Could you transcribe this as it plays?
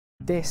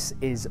This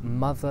is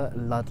Mother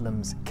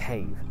Ludlum's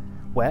cave,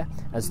 where,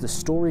 as the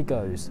story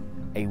goes,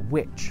 a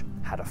witch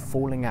had a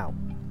falling out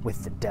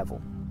with the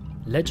devil.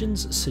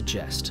 Legends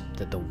suggest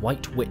that the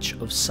White Witch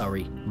of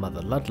Surrey,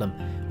 Mother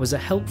Ludlum, was a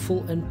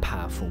helpful and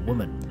powerful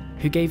woman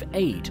who gave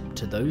aid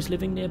to those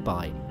living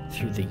nearby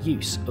through the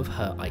use of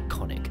her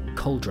iconic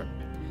cauldron.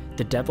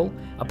 The devil,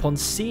 upon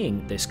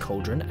seeing this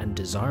cauldron and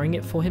desiring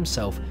it for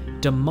himself,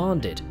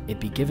 demanded it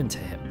be given to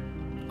him.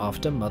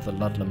 After Mother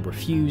Ludlum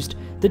refused,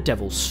 the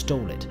devil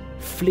stole it,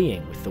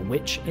 fleeing with the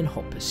witch in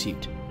hot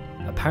pursuit.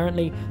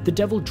 Apparently, the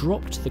devil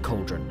dropped the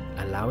cauldron,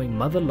 allowing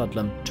Mother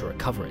Ludlum to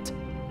recover it.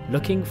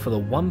 Looking for the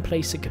one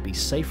place it could be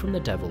safe from the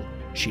devil,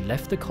 she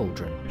left the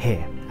cauldron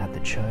here at the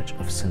Church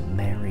of St.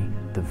 Mary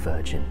the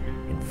Virgin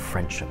in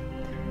Frensham,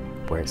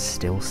 where it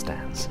still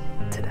stands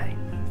today.